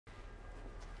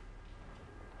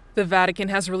The Vatican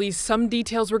has released some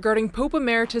details regarding Pope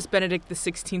Emeritus Benedict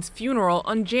XVI's funeral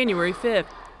on January 5th.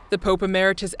 The Pope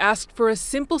Emeritus asked for a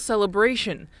simple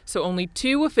celebration, so only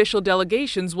 2 official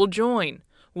delegations will join,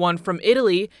 one from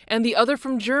Italy and the other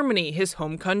from Germany, his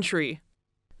home country.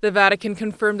 The Vatican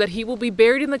confirmed that he will be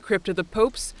buried in the crypt of the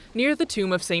popes near the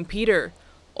tomb of St. Peter.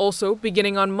 Also,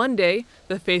 beginning on Monday,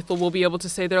 the faithful will be able to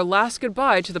say their last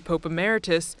goodbye to the Pope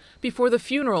Emeritus before the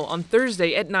funeral on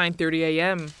Thursday at 9:30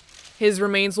 a.m. His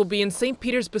remains will be in St.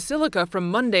 Peter's Basilica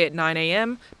from Monday at 9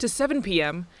 a.m. to 7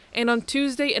 p.m. and on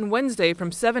Tuesday and Wednesday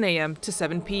from 7 a.m. to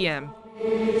 7 p.m.